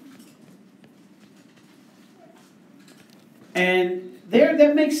 And there,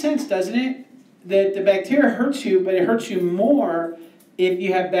 that makes sense, doesn't it? That the bacteria hurts you, but it hurts you more if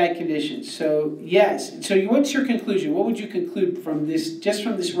you have bad conditions. So yes. So what's your conclusion? What would you conclude from this, just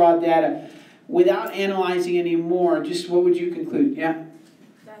from this raw data, without analyzing any more? Just what would you conclude? Yeah.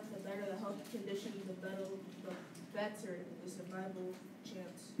 That the better the health conditions, the better the survival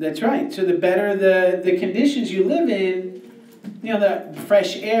chance. That's right. So the better the conditions you live in, you know, the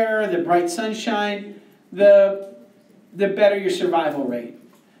fresh air, the bright sunshine, the better your survival rate.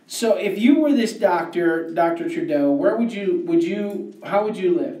 So if you were this doctor, Dr. Trudeau, where how would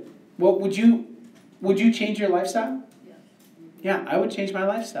you live? What would you change your lifestyle? Yeah, I would change my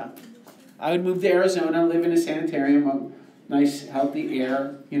lifestyle. I would move to Arizona, live in a sanitarium, of nice, healthy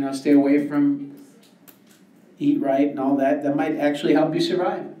air, you know, stay away from eat right and all that. That might actually help you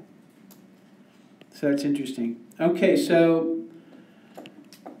survive. So that's interesting. Okay, so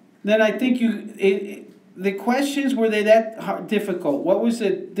then I think the questions, were they that difficult? What was the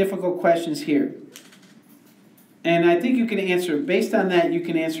difficult questions here? And I think you can answer, based on that, you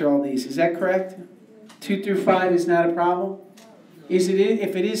can answer all these. Is that correct? 2 through 5 is not a problem? If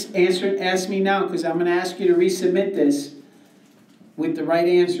it is, ask me now, because I'm going to ask you to resubmit this with the right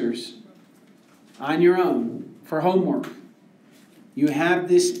answers on your own for homework. You have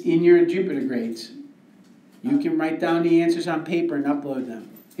this in your Jupiter grades. You can write down the answers on paper and upload them.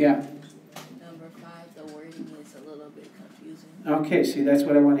 Yeah. Number 5, the wording is a little bit confusing. Okay, see, that's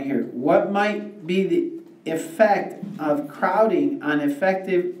what I want to hear. What might be the effect of crowding on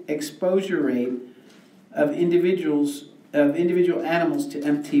effective exposure rate of individual animals to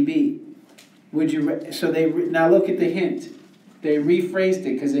MTB? Now look at the hint. They rephrased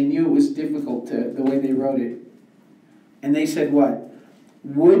it because they knew it was difficult the way they wrote it. And they said what?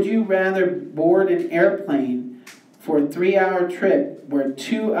 Would you rather board an airplane for a 3-hour trip where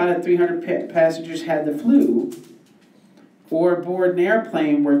 2 out of 300 passengers had the flu, or board an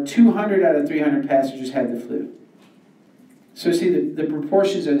airplane where 200 out of 300 passengers had the flu? So see, the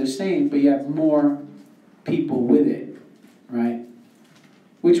proportions are the same, but you have more people with it, right?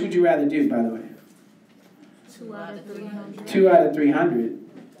 Which would you rather do, by the way? 2 out of 300. 2 out of 300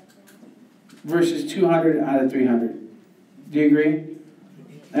 versus 200 out of 300. Do you agree?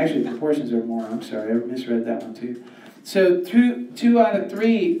 Actually, proportions are more. I'm sorry, I misread that one too. So 2 out of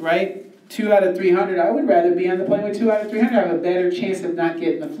 3, right? 2 out of 300. I would rather be on the plane with 2 out of 300. I have a better chance of not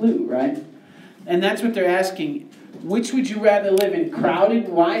getting the flu, right? And that's what they're asking. Which would you rather live in? Crowded?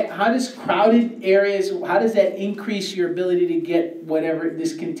 Why? How does crowded areas, how does that increase your ability to get whatever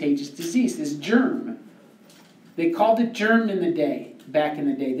this contagious disease, this germ? They called it germ back in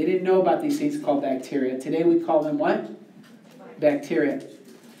the day. They didn't know about these things called bacteria. Today we call them what? Bacteria.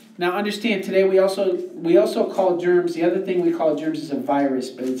 Now understand, today we also call germs, the other thing we call germs is a virus,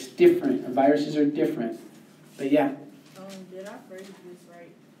 but it's different. Viruses are different. But yeah. Did I phrase this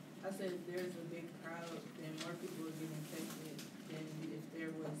right? I said there's a big crowd, then more people will get infected than if there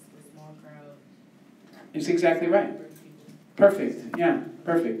was a small crowd. It's exactly right. Perfect. Yeah,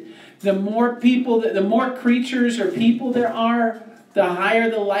 perfect. The more people, the more creatures or people there are, the higher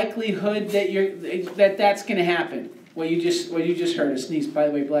the likelihood that that's going to happen. What you just heard, a sneeze, by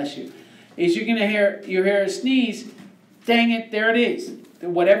the way, bless you, is you're going to hear a sneeze, dang it, there it is.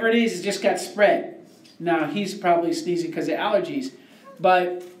 Whatever it is, it just got spread. Now, he's probably sneezing because of allergies,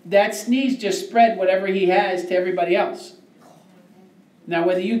 but that sneeze just spread whatever he has to everybody else. Now,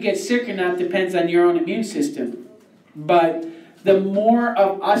 whether you get sick or not depends on your own immune system, but the more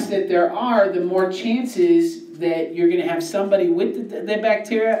of us that there are, the more chances that you're going to have somebody with the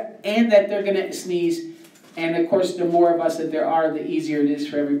bacteria and that they're going to sneeze. And of course, the more of us that there are, the easier it is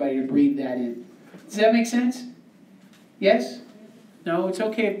for everybody to breathe that in. Does that make sense? Yes? No? It's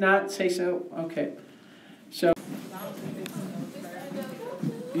okay if not, say so. Okay. So,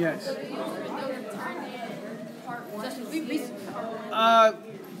 yes.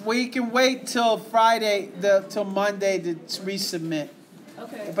 We can wait till Friday, till Monday to resubmit.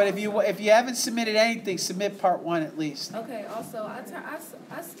 Okay. But if you haven't submitted anything, submit part 1 at least. Okay. Also,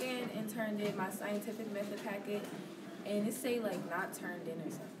 I scanned and turned in my scientific method packet, and it say like not turned in or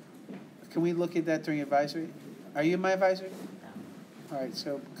something. Can we look at that during advisory? Are you in my advisory? No. All right.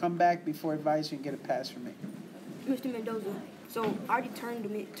 So come back before advisory and get a pass from me. Mr. Mendoza, so I already turned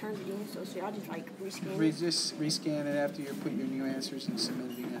it in, so should I just like rescan it? Just rescan it after you put your new answers and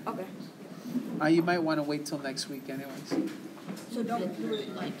submit it again. Okay. You might want to wait till next week anyways. So don't do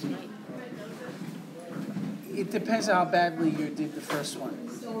it Like tonight. It depends on how badly you did the first one.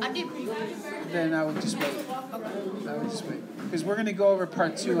 I did pretty good. Then I would just wait. I would just wait. Because we're going to go over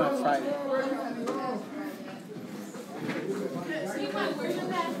part 2 on Friday.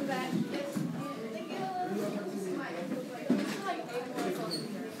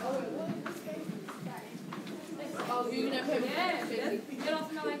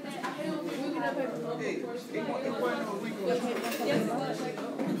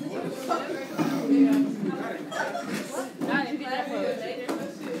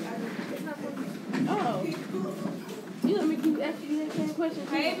 You let me keep asking you that same question.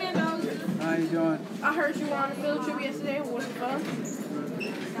 Hey, man, dog. How you doing? I heard you were on a field trip yesterday. Was it fun?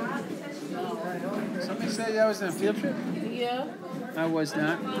 Somebody said I was on a field trip? Yeah. I was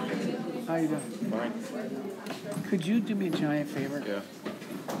not. How you doing? Fine. Could you do me a giant favor? Yeah.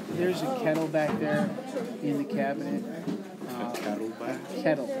 There's a kettle back there in the cabinet. Cattle back?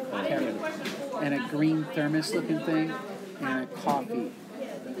 Kettle. And a green thermos looking thing and a coffee.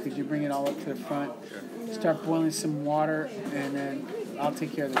 Could you bring it all up to the front? Start boiling some water and then I'll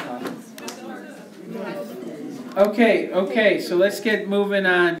take care of the coffee. Okay, so let's get moving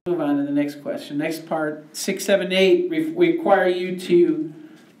on. Move on to the next question. Next part, 6, 7, 8, require you to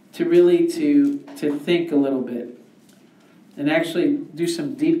really think a little bit. And actually do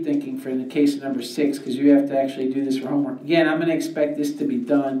some deep thinking for the case number 6, because you have to actually do this for homework. Again, I'm going to expect this to be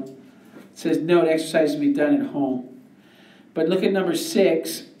done. It says note exercise to be done at home. But look at number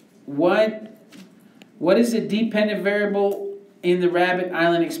 6. What is the dependent variable in the Rabbit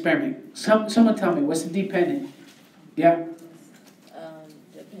Island experiment? Someone tell me, what's the dependent? Yeah?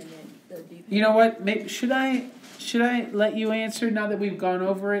 You know what? Maybe, should I let you answer now that we've gone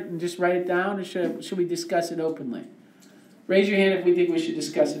over it and just write it down, or should we discuss it openly? Raise your hand if we think we should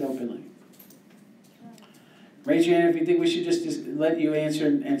discuss it openly. Raise your hand if you think we should just let you answer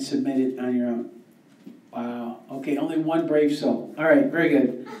and submit it on your own. Wow. Okay, only one brave soul. All right, very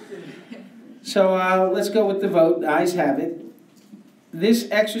good. So let's go with the vote. The ayes have it. This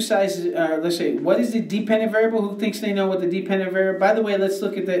exercise, let's say, what is the dependent variable? Who thinks they know what the dependent variable? By the way, let's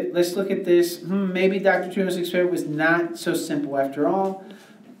look at this. Maybe Dr. Truno's experiment was not so simple after all.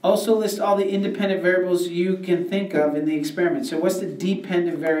 Also list all the independent variables you can think of in the experiment. So what's the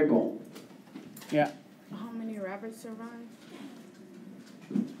dependent variable? Yeah. How many rabbits survived?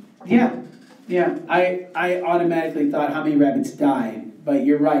 Yeah. I automatically thought how many rabbits died, but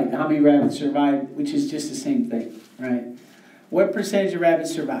you're right. How many rabbits survived, which is just the same thing, right? What percentage of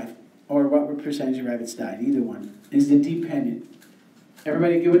rabbits survived? Or what percentage of rabbits died? Either one is the dependent.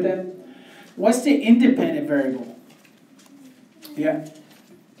 Everybody good with that? What's the independent variable? Yeah.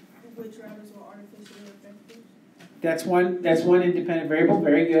 Which rabbits were artificially affected? That's one independent variable.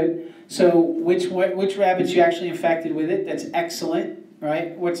 Very good. So which rabbits you actually infected with it? That's excellent,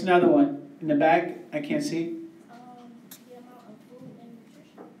 right? What's another one? In the back? I can't see. The amount of food and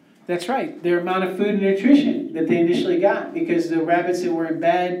nutrition. That's right. Their amount of food and nutrition that they initially got, because the rabbits that were in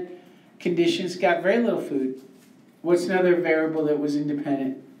bad conditions got very little food. What's another variable that was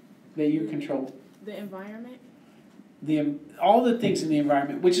independent that you controlled? The environment. All the things in the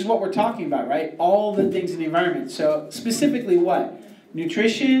environment, which is what we're talking about, right? All the things in the environment. So specifically what?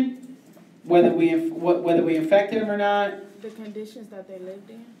 Nutrition, whether we infected them or not. The conditions that they lived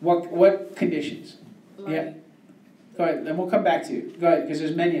in. What conditions? Like, Yeah. Go ahead, and we'll come back to you. Go ahead, because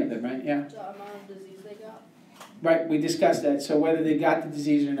there's many of them, right? Yeah. The amount of disease they got. Right, we discussed that. So whether they got the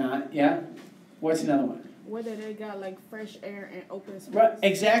disease or not, yeah? What's another one? Whether they got like fresh air and open space. Right,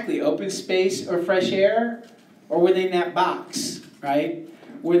 exactly. Open space or fresh air, or were they in that box, right?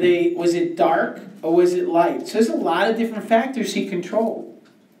 Was it dark or was it light? So there's a lot of different factors he controlled.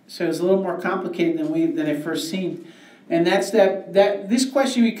 So it's a little more complicated than it first seemed. And that's this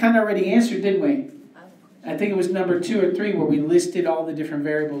question we kind of already answered, didn't we? I think it was number 2 or 3 where we listed all the different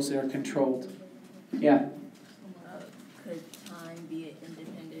variables that are controlled. Yeah. Could time be an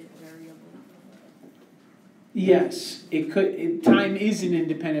independent variable? Yes, it could. Time is an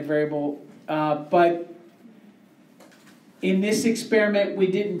independent variable, but in this experiment, we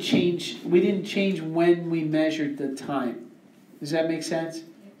didn't change when we measured the time. Does that make sense?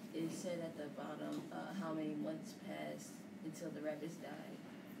 It said at the bottom how many months passed until the rabbits died.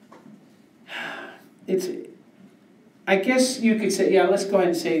 I guess you could say, yeah, let's go ahead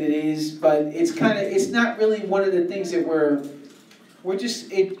and say that it is, but it's not really one of the things that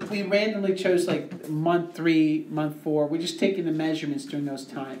we randomly chose like month 3, month 4. We're just taking the measurements during those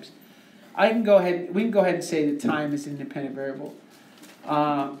times. We can go ahead and say that time is an independent variable.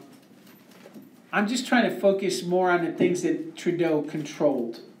 I'm just trying to focus more on the things that Trudeau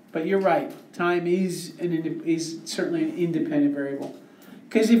controlled. But you're right, time is certainly an independent variable.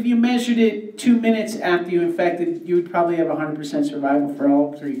 Because if you measured it 2 minutes after you infected, you would probably have 100% survival for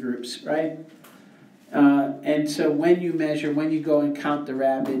all 3 groups, right? And so when you measure, when you go and count the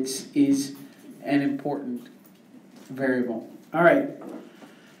rabbits is an important variable. All right.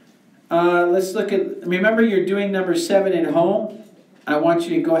 Let's look at, remember you're doing number 7 at home. I want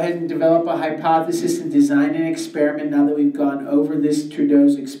you to go ahead and develop a hypothesis and design an experiment now that we've gone over this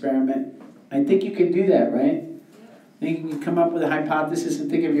Trudeau's experiment. I think you can do that, right? I think you can come up with a hypothesis and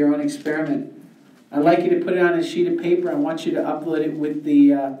think of your own experiment. I'd like you to put it on a sheet of paper. I want you to upload it with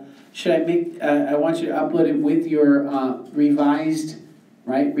the, I want you to upload it with your revised,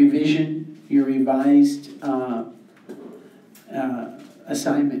 right, revision, your revised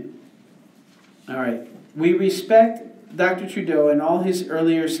assignment. All right. We respect Dr. Trudeau and all his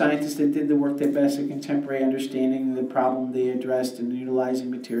earlier scientists that did the work that best a contemporary understanding of the problem they addressed and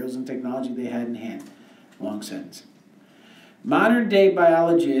utilizing materials and technology they had in hand. Long sentence. Modern day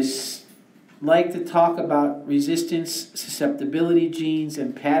biologists like to talk about resistance, susceptibility genes,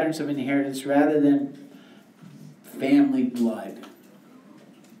 and patterns of inheritance rather than family blood.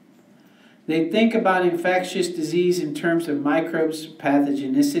 They think about infectious disease in terms of microbes,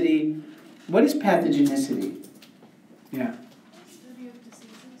 pathogenicity. What is pathogenicity? Yeah. Study of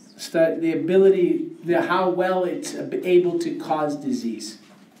diseases. The ability, how well it's able to cause disease.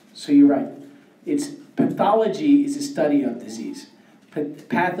 So you're right. It's pathology is a study of disease.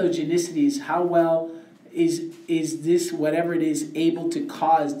 Pathogenicity is how well is this, whatever it is, able to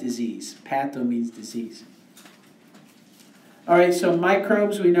cause disease. Patho means disease. All right, so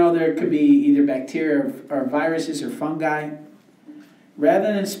microbes, we know there could be either bacteria or viruses or fungi.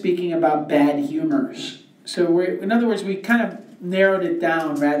 Rather than speaking about bad humors. So in other words, we kind of narrowed it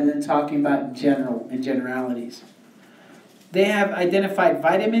down rather than talking about generalities. They have identified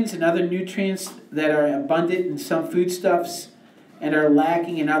vitamins and other nutrients that are abundant in some foodstuffs and are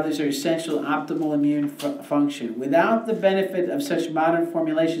lacking in others are essential optimal immune function. Without the benefit of such modern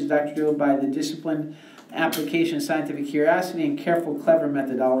formulations, Dr. Trudeau, by the disciplined application of scientific curiosity and careful, clever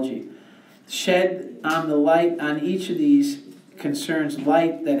methodology, shed on the light on each of these concerns,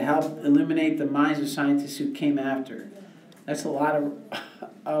 light that helped illuminate the minds of scientists who came after. That's a lot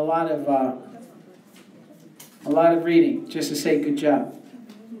of reading just to say good job.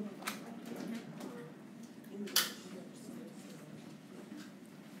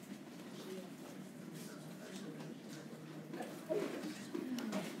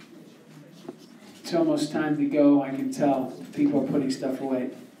 It's almost time to go. I can tell people are putting stuff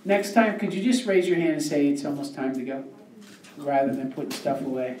away. Next time, could you just raise your hand and say it's almost time to go? Rather than putting stuff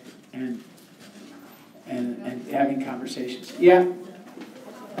away and having conversations. Yeah?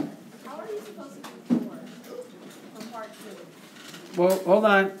 How are you supposed to do more for part 2? Well, hold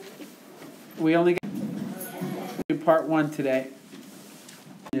on. We only got to do part 1 today.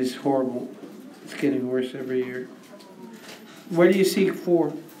 It's horrible. It's getting worse every year. Where do you see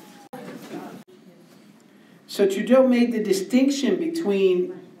 4? So Trudeau made the distinction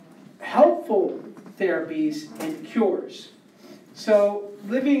between helpful therapies and cures. So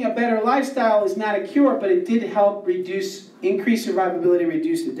living a better lifestyle is not a cure, but it did help increase survivability,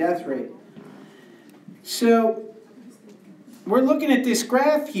 reduce the death rate. So we're looking at this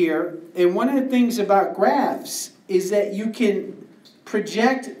graph here, and one of the things about graphs is that you can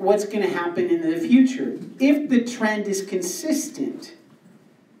project what's going to happen in the future if the trend is consistent.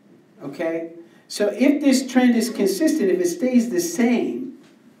 Okay? So if this trend is consistent, if it stays the same,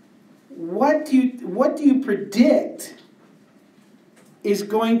 what do you predict is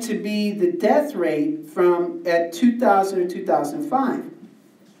going to be the death rate from at 2000 or 2005?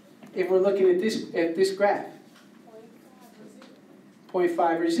 If we're looking at this graph.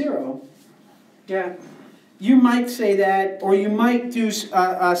 0.5 or 0. Yeah. You might say that, or you might do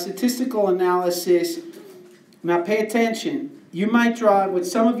a statistical analysis. Now pay attention. You might draw what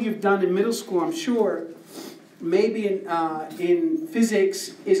some of you have done in middle school, I'm sure, maybe in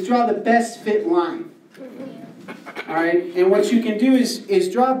physics, is draw the best fit line. All right, and what you can do is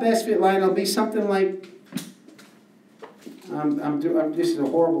draw a best fit line. It'll be something like, this is a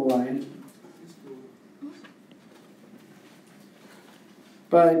horrible line.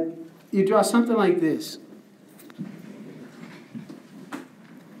 But you draw something like this.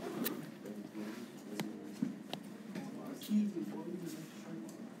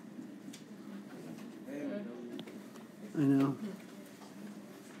 I know.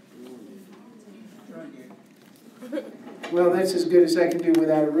 Well, that's as good as I can do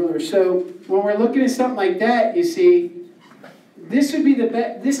without a ruler. So when we're looking at something like that, you see, this would be the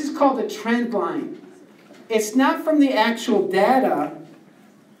best. This is called a trend line. It's not from the actual data,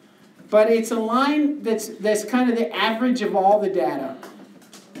 but it's a line that's kind of the average of all the data.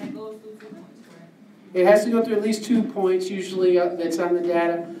 It has to go through at least 2 points, usually that's on the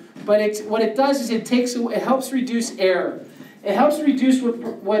data. But what it does is it helps reduce error. It helps reduce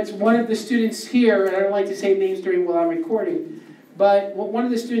what one of the students here, and I don't like to say names while I'm recording, but what one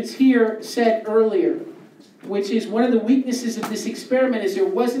of the students here said earlier, which is one of the weaknesses of this experiment is there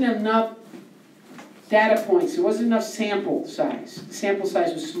wasn't enough data points, there wasn't enough sample size. The sample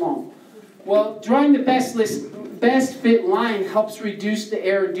size was small. Well, drawing the best fit line helps reduce the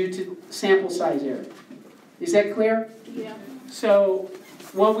error due to sample size error. Is that clear? Yeah. So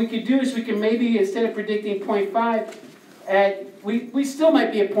what we could do is we can maybe, instead of predicting 0.5, we still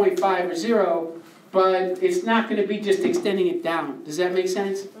might be at 0.5 or 0, but it's not going to be just extending it down. Does that make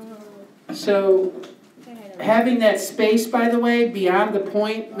sense? So having that space, by the way, beyond the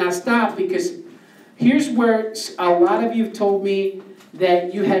point, now stop, because here's where a lot of you have told me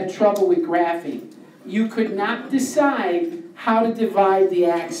that you had trouble with graphing. You could not decide how to divide the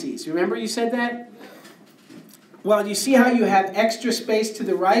axes. Remember you said that? Well, you see how you have extra space to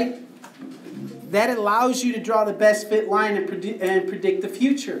the right? That allows you to draw the best fit line and predict the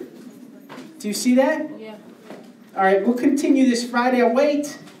future. Do you see that? Yeah. All right, we'll continue this Friday.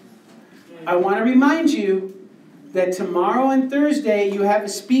 Wait. I want to remind you that tomorrow and Thursday you have a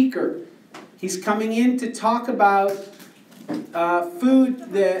speaker. He's coming in to talk about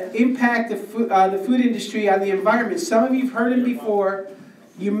food, the impact of the food industry on the environment. Some of you have heard him before.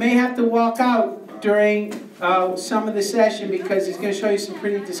 You may have to walk out during some of the session because he's going to show you some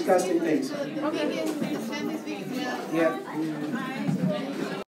pretty disgusting things. Yeah.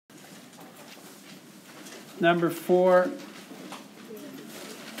 Number 4.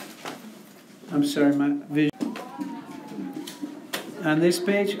 I'm sorry, my vision. On this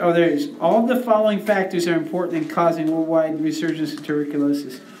page, oh, there it is. All the following factors are important in causing worldwide resurgence of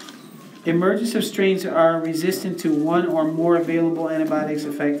tuberculosis. Emergence of strains are resistant to one or more available antibiotics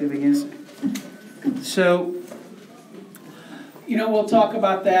effective against it. So, we'll talk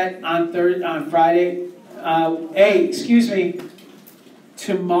about that on Friday. Hey, excuse me.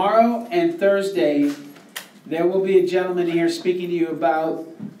 Tomorrow and Thursday, there will be a gentleman here speaking to you about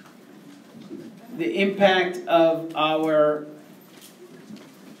the impact of our...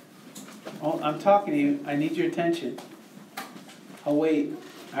 Oh, I'm talking to you. I need your attention. I'll wait.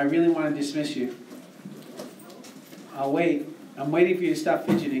 I really want to dismiss you. I'll wait. I'm waiting for you to stop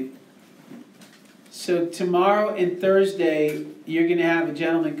fidgeting. So tomorrow and Thursday, you're going to have a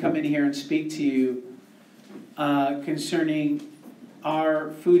gentleman come in here and speak to you concerning our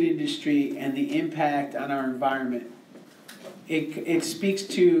food industry and the impact on our environment. It speaks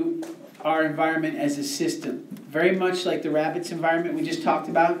to our environment as a system. Very much like the rabbits environment we just talked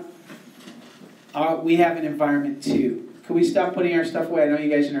about. We have an environment too. Can we stop putting our stuff away? I know you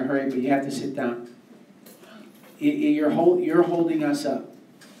guys are in a hurry, but you have to sit down. You're holding us up.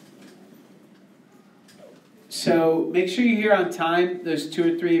 So make sure you're here on time. There's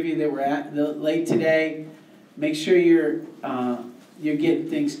 2 or 3 of you that were late today. Make sure you're getting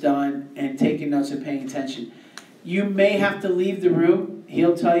things done and taking notes and paying attention. You may have to leave the room.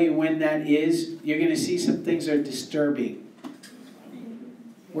 He'll tell you when that is. You're going to see some things that are disturbing.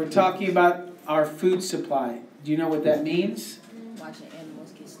 We're talking about our food supply. Do you know what that means? Watching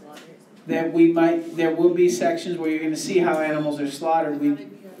animals get slaughtered. There will be sections where you're going to see how animals are slaughtered.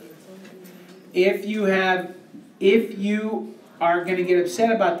 If you are going to get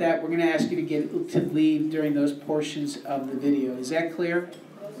upset about that, we're going to ask you to leave during those portions of the video. Is that clear?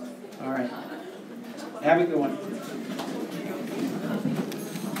 All right. Have a good one.